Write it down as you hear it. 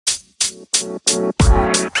Good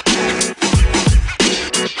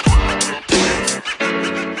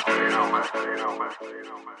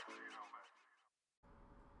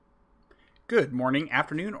morning,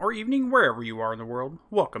 afternoon, or evening, wherever you are in the world.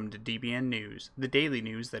 Welcome to DBN News, the daily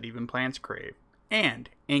news that even plants crave, and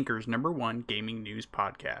Anchor's #1 gaming news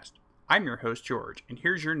podcast. I'm your host, George, and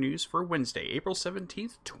here's your news for Wednesday, April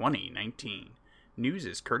 17th, 2019. News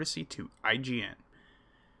is courtesy to IGN.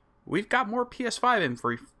 We've got more PS5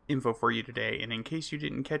 info for you today, and in case you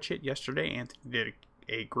didn't catch it yesterday, Anthony did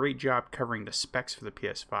a great job covering the specs for the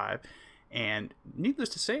PS5, and needless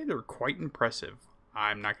to say, they're quite impressive.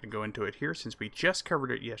 I'm not going to go into it here since we just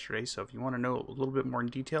covered it yesterday, so if you want to know a little bit more in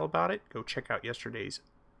detail about it, go check out yesterday's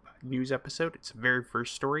news episode. It's the very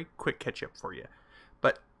first story, quick catch up for you.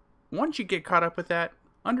 But once you get caught up with that,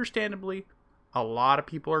 understandably, a lot of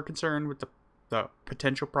people are concerned with the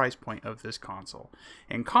potential price point of this console.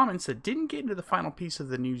 And comments that didn't get into the final piece of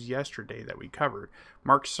the news yesterday that we covered,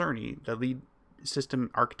 Mark Cerny, the lead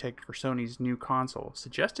system architect for Sony's new console,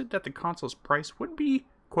 suggested that the console's price would be,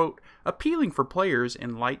 quote, appealing for players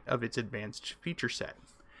in light of its advanced feature set.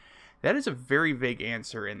 That is a very vague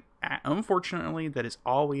answer, and unfortunately, that is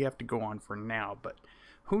all we have to go on for now, but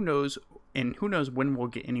who knows when we'll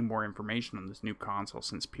get any more information on this new console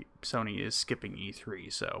since Sony is skipping E3,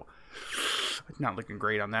 so it's not looking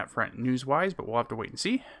great on that front news-wise, but we'll have to wait and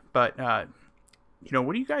see. But,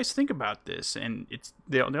 what do you guys think about this? And it's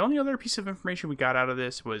the only other piece of information we got out of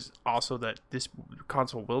this was also that this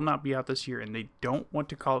console will not be out this year, and they don't want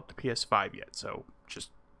to call it the PS5 yet. So just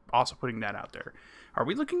also putting that out there. Are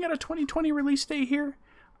we looking at a 2020 release date here?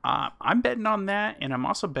 I'm betting on that, and I'm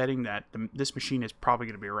also betting that this machine is probably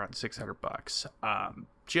going to be around $600.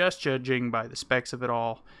 Just judging by the specs of it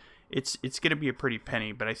all, it's going to be a pretty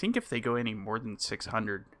penny. But I think if they go any more than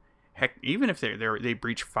 600. Heck, even if they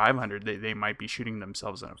breach 500, they might be shooting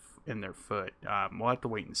themselves in their foot. We'll have to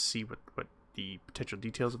wait and see what the potential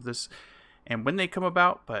details of this and when they come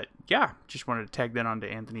about. But yeah, just wanted to tag that onto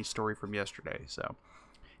Anthony's story from yesterday. So,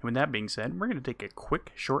 and with that being said, we're going to take a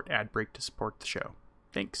quick, short ad break to support the show.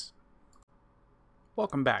 Thanks.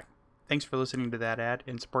 Welcome back. Thanks for listening to that ad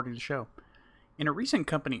and supporting the show. In a recent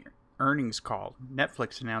company earnings call,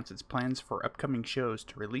 Netflix announced its plans for upcoming shows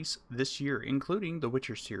to release this year, including The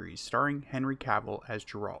Witcher series starring Henry Cavill as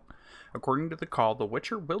Geralt. According to the call, The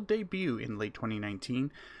Witcher will debut in late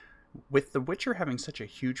 2019. With The Witcher having such a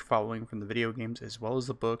huge following from the video games as well as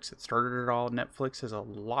the books that started it all, Netflix has a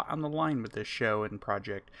lot on the line with this show and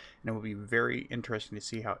project, and it will be very interesting to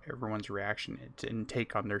see how everyone's reaction and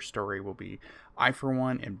take on their story will be. I, for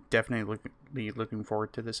one, am definitely looking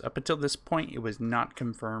forward to this. Up until this point, it was not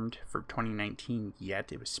confirmed for 2019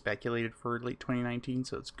 yet. It was speculated for late 2019,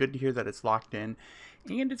 so it's good to hear that it's locked in,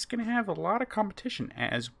 and it's going to have a lot of competition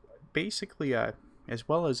as basically as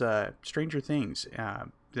well as Stranger Things.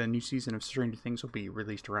 The new season of Stranger Things will be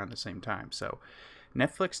released around the same time. So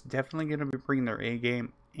Netflix definitely going to be bringing their A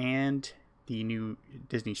game, and the new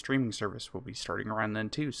Disney streaming service will be starting around then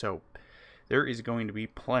too. So there is going to be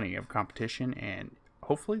plenty of competition, and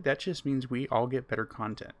hopefully that just means we all get better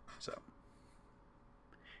content.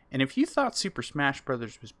 And if you thought Super Smash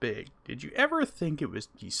Bros. Was big, did you ever think it was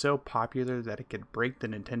so popular that it could break the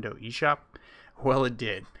Nintendo eShop? Well, it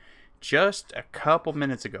did. Just a couple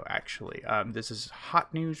minutes ago, actually. This is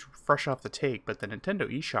hot news, fresh off the take, but the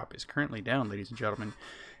Nintendo eShop is currently down, ladies and gentlemen.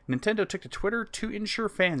 Nintendo took to Twitter to ensure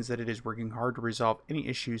fans that it is working hard to resolve any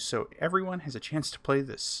issues so everyone has a chance to play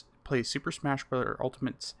Super Smash Bros.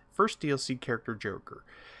 Ultimate's first DLC character, Joker.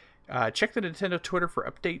 Check the Nintendo Twitter for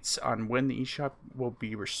updates on when the eShop will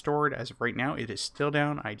be restored. As of right now, it is still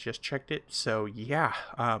down. I just checked it. So yeah,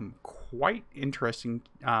 quite interesting.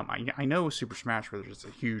 I know Super Smash Bros. Is a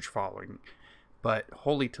huge following, but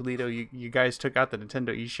holy Toledo, you guys took out the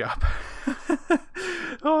Nintendo eShop.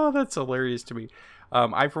 Oh, that's hilarious to me.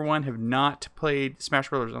 I, for one, have not played Smash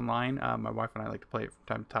Bros. Online. My wife and I like to play it from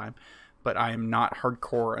time to time, but I am not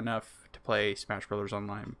hardcore enough to play Smash Bros.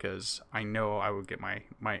 Online because I know I would get my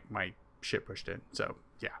shit pushed in. So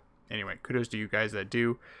yeah, anyway, kudos to you guys that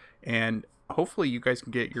do, and hopefully you guys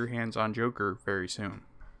can get your hands on Joker very soon.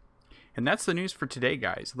 And that's the news for today,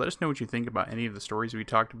 guys. Let us know what you think about any of the stories we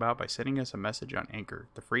talked about by sending us a message on Anchor,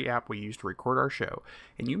 the free app we use to record our show,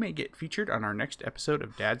 and you may get featured on our next episode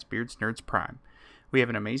of Dad's Beards Nerds Prime. We have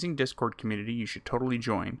an amazing Discord community you should totally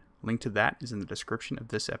join. Link to that is in the description of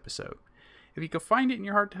this episode. If you can find it in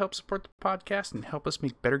your heart to help support the podcast and help us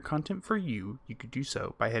make better content for you, you could do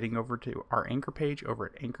so by heading over to our Anchor page over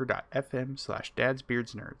at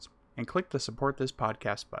anchor.fm/dadsbeardsnerds and click the support this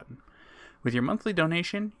podcast button. With your monthly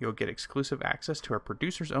donation, you'll get exclusive access to our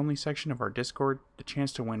producers-only section of our Discord, the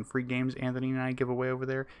chance to win free games Anthony and I give away over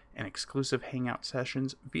there, and exclusive hangout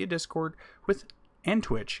sessions via Discord and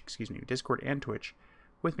Twitch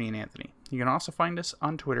with me and Anthony. You can also find us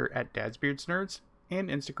on Twitter at DadsBeardsNerds and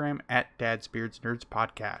Instagram at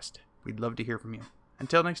DadsBeardsNerdsPodcast. We'd love to hear from you.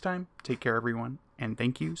 Until next time, take care everyone, and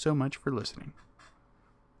thank you so much for listening.